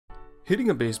Hitting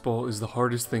a baseball is the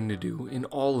hardest thing to do in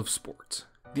all of sports.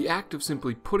 The act of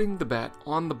simply putting the bat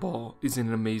on the ball is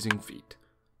an amazing feat.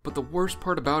 But the worst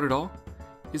part about it all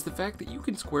is the fact that you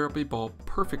can square up a ball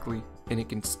perfectly and it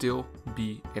can still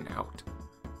be an out.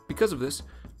 Because of this,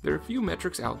 there are a few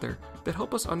metrics out there that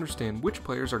help us understand which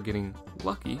players are getting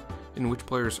lucky and which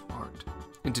players aren't.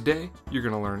 And today, you're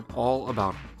going to learn all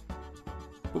about them.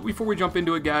 But before we jump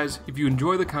into it, guys, if you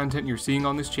enjoy the content you're seeing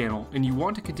on this channel and you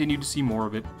want to continue to see more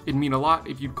of it, it'd mean a lot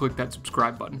if you'd click that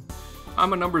subscribe button.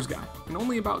 I'm a numbers guy, and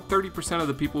only about 30% of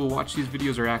the people who watch these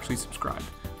videos are actually subscribed,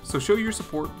 so show your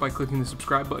support by clicking the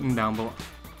subscribe button down below.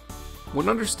 When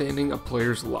understanding a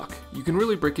player's luck, you can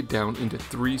really break it down into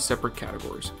three separate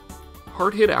categories: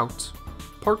 hard hit outs,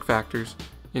 park factors,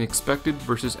 and expected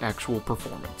versus actual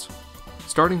performance.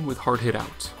 Starting with hard hit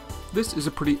outs. This is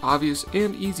a pretty obvious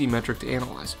and easy metric to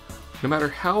analyze. No matter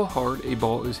how hard a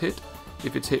ball is hit,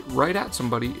 if it's hit right at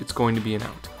somebody, it's going to be an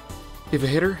out. If a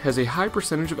hitter has a high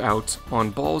percentage of outs on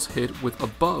balls hit with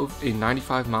above a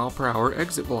 95 mph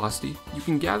exit velocity, you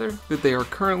can gather that they are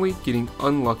currently getting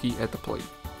unlucky at the plate.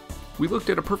 We looked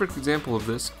at a perfect example of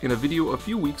this in a video a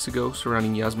few weeks ago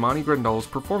surrounding Yasmani Grandal's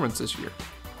performance this year.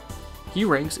 He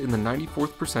ranks in the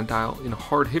 94th percentile in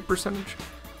hard hit percentage,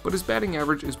 but his batting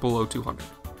average is below 200.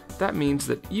 That means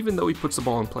that even though he puts the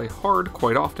ball in play hard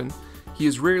quite often, he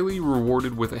is rarely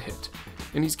rewarded with a hit,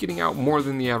 and he's getting out more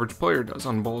than the average player does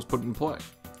on balls put in play.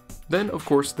 Then, of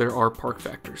course, there are park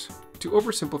factors. To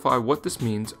oversimplify what this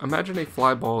means, imagine a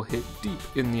fly ball hit deep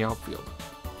in the outfield.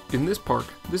 In this park,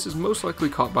 this is most likely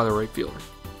caught by the right fielder.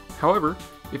 However,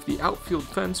 if the outfield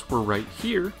fence were right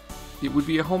here, it would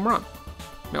be a home run.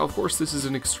 Now, of course, this is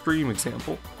an extreme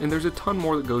example, and there's a ton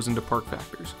more that goes into park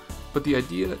factors. But the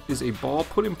idea is a ball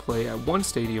put in play at one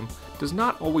stadium does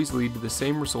not always lead to the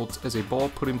same results as a ball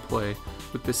put in play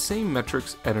with the same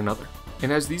metrics at another.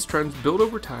 And as these trends build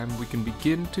over time, we can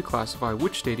begin to classify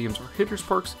which stadiums are hitters'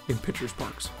 parks and pitchers'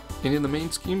 parks. And in the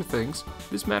main scheme of things,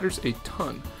 this matters a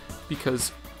ton,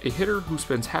 because a hitter who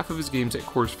spends half of his games at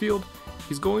Coors Field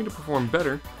is going to perform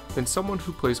better than someone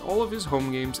who plays all of his home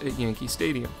games at Yankee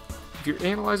Stadium. If you're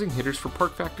analyzing hitters for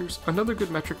park factors, another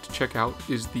good metric to check out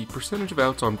is the percentage of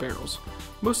outs on barrels.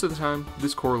 Most of the time,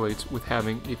 this correlates with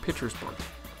having a pitcher's park.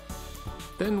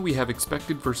 Then we have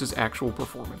expected versus actual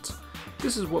performance.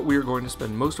 This is what we are going to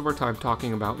spend most of our time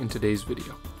talking about in today's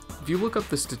video. If you look up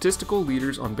the statistical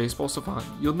leaders on Baseball Savant,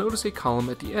 you'll notice a column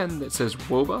at the end that says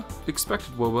WOBA,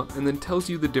 expected WOBA, and then tells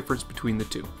you the difference between the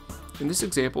two. In this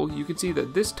example, you can see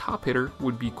that this top hitter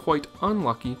would be quite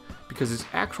unlucky because his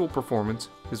actual performance,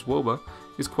 his WOBA,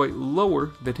 is quite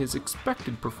lower than his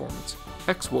expected performance,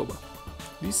 xWOBA.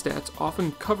 These stats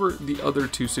often cover the other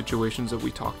two situations that we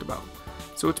talked about,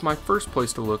 so it's my first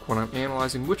place to look when I'm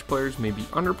analyzing which players may be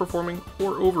underperforming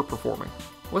or overperforming.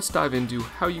 Let's dive into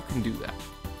how you can do that.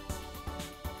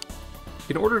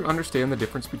 In order to understand the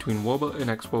difference between WOBA and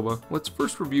xWOBA, let's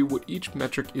first review what each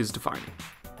metric is defining.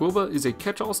 WOBA is a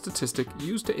catch-all statistic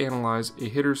used to analyze a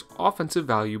hitter's offensive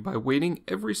value by weighting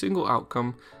every single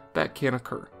outcome that can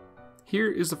occur. Here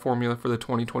is the formula for the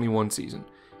 2021 season,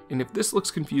 and if this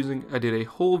looks confusing, I did a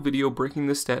whole video breaking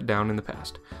this stat down in the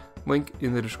past. Link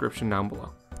in the description down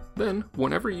below. Then,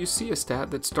 whenever you see a stat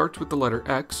that starts with the letter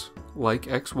X, like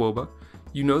xWOBA,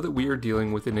 you know that we are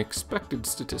dealing with an expected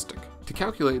statistic. To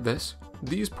calculate this,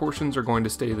 these portions are going to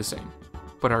stay the same,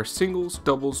 but our singles,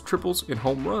 doubles, triples, and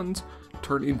home runs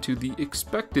turn into the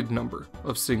expected number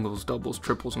of singles, doubles,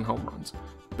 triples, and home runs,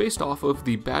 based off of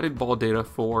the batted ball data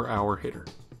for our hitter.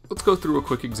 Let's go through a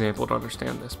quick example to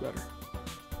understand this better.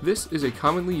 This is a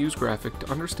commonly used graphic to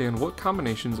understand what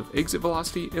combinations of exit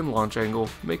velocity and launch angle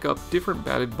make up different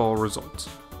batted ball results.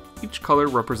 Each color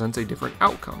represents a different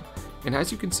outcome, and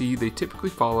as you can see, they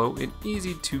typically follow an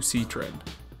easy to see trend.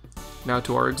 Now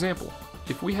to our example.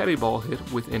 If we had a ball hit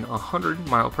within 100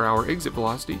 mph exit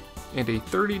velocity and a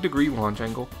 30-degree launch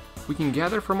angle, we can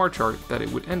gather from our chart that it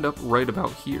would end up right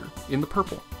about here, in the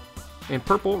purple. And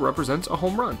purple represents a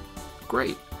home run.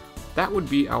 Great! That would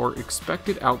be our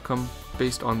expected outcome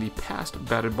based on the past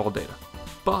batted ball data.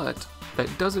 But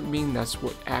that doesn't mean that's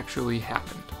what actually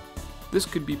happened. This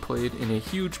could be played in a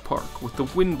huge park with the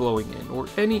wind blowing in, or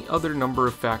any other number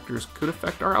of factors could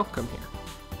affect our outcome here.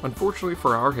 Unfortunately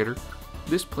for our hitter,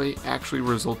 this play actually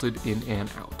resulted in an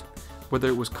out. Whether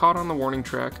it was caught on the warning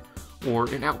track, or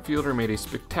an outfielder made a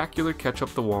spectacular catch up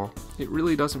the wall, it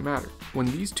really doesn't matter. When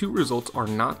these two results are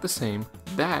not the same,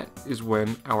 that is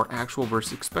when our actual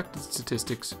versus expected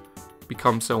statistics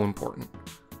become so important.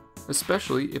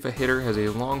 Especially if a hitter has a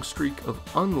long streak of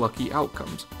unlucky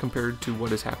outcomes compared to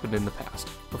what has happened in the past.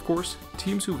 Of course,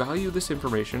 teams who value this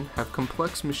information have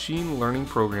complex machine learning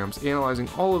programs analyzing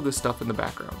all of this stuff in the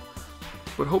background.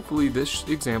 but hopefully this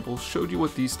example showed you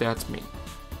what these stats mean.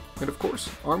 And of course,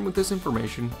 armed with this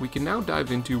information, we can now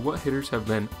dive into what hitters have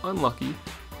been unlucky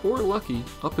or lucky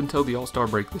up until the All-Star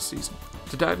break this season.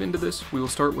 To dive into this, we will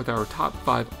start with our top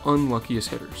 5 unluckiest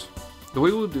hitters. The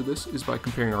way we'll do this is by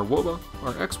comparing our WOBA,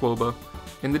 our ex-WOBA,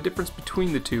 and the difference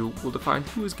between the two will define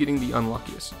who is getting the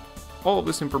unluckiest. All of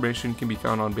this information can be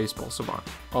found on Baseball Savant.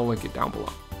 I'll link it down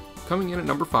below. Coming in at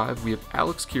number 5, we have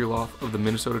Alex Kirilloff of the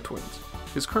Minnesota Twins.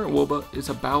 His current WOBA is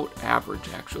about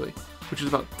average actually, which is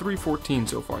about 314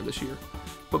 so far this year.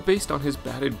 But based on his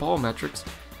batted ball metrics,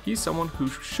 he's someone who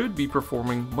should be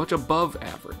performing much above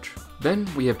average. Then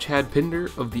we have Chad Pinder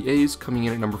of the A's coming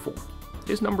in at number 4.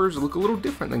 His numbers look a little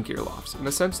different than Kirilloff's in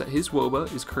the sense that his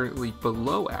WOBA is currently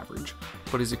below average,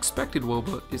 but his expected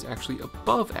WOBA is actually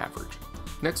above average.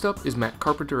 Next up is Matt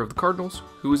Carpenter of the Cardinals,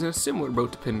 who is in a similar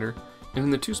boat to Pinder, and in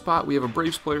the 2 spot we have a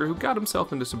Braves player who got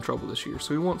himself into some trouble this year,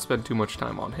 so we won't spend too much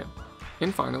time on him.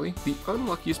 And finally, the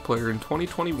unluckiest player in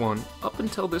 2021 up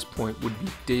until this point would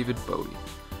be David Bote.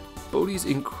 Bote's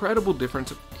incredible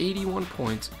difference of 81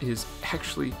 points is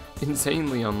actually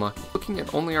insanely unlucky. Looking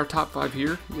at only our top 5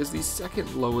 here, he has the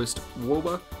second lowest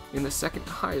WOBA and the second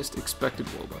highest expected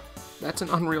WOBA. That's an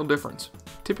unreal difference.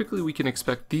 Typically we can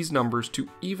expect these numbers to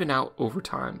even out over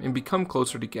time and become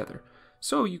closer together,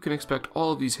 so you can expect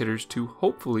all of these hitters to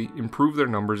hopefully improve their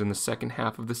numbers in the second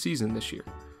half of the season this year.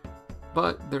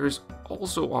 But there's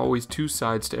also always 2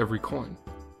 sides to every coin.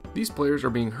 These players are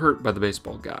being hurt by the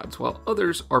baseball gods, while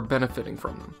others are benefiting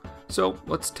from them. So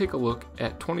let's take a look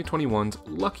at 2021's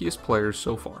luckiest players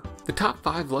so far. The top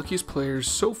 5 luckiest players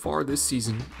so far this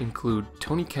season include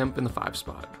Tony Kemp in the 5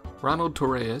 spot, Ronald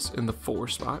Torreyes in the 4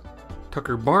 spot,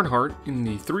 Tucker Barnhart in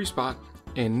the 3 spot,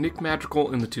 and Nick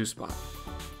Madrigal in the 2 spot.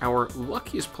 Our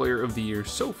luckiest player of the year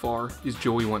so far is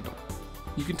Joey Wendell.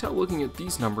 You can tell looking at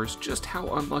these numbers just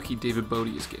how unlucky David Bote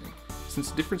is getting, since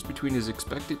the difference between his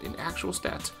expected and actual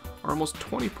stats are almost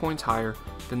 20 points higher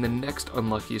than the next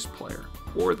unluckiest player,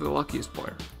 or the luckiest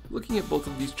player. Looking at both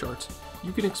of these charts,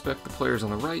 you can expect the players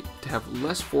on the right to have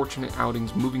less fortunate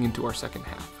outings moving into our second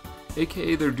half,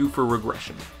 aka they're due for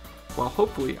regression, while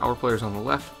hopefully our players on the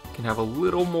left can have a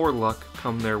little more luck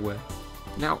come their way.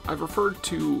 Now, I've referred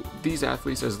to these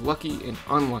athletes as lucky and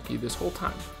unlucky this whole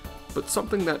time, but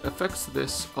something that affects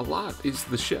this a lot is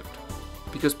the shift,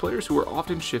 because players who are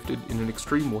often shifted in an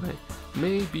extreme way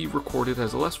may be recorded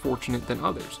as less fortunate than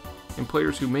others, and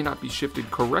players who may not be shifted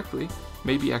correctly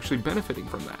may be actually benefiting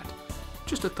from that.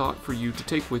 Just a thought for you to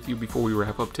take with you before we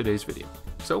wrap up today's video.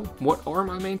 So, what are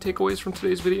my main takeaways from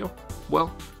today's video?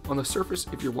 Well, on the surface,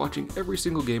 if you're watching every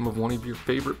single game of one of your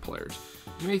favorite players,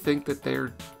 you may think that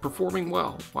they're performing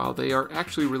well, while they are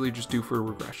actually really just due for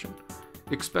regression.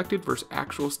 Expected versus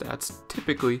actual stats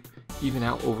typically even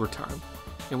out over time,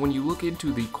 and when you look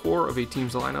into the core of a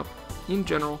team's lineup, in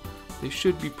general, they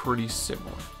should be pretty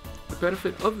similar. The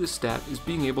benefit of this stat is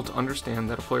being able to understand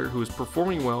that a player who is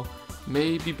performing well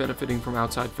may be benefiting from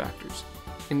outside factors,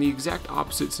 and the exact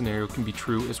opposite scenario can be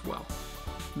true as well.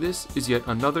 This is yet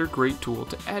another great tool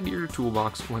to add to your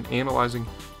toolbox when analyzing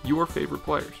your favorite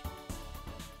players.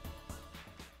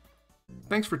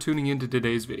 Thanks for tuning in to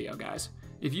today's video, guys.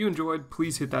 If you enjoyed,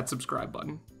 please hit that subscribe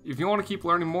button. If you want to keep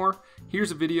learning more,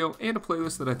 here's a video and a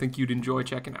playlist that I think you'd enjoy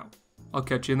checking out. I'll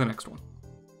catch you in the next one.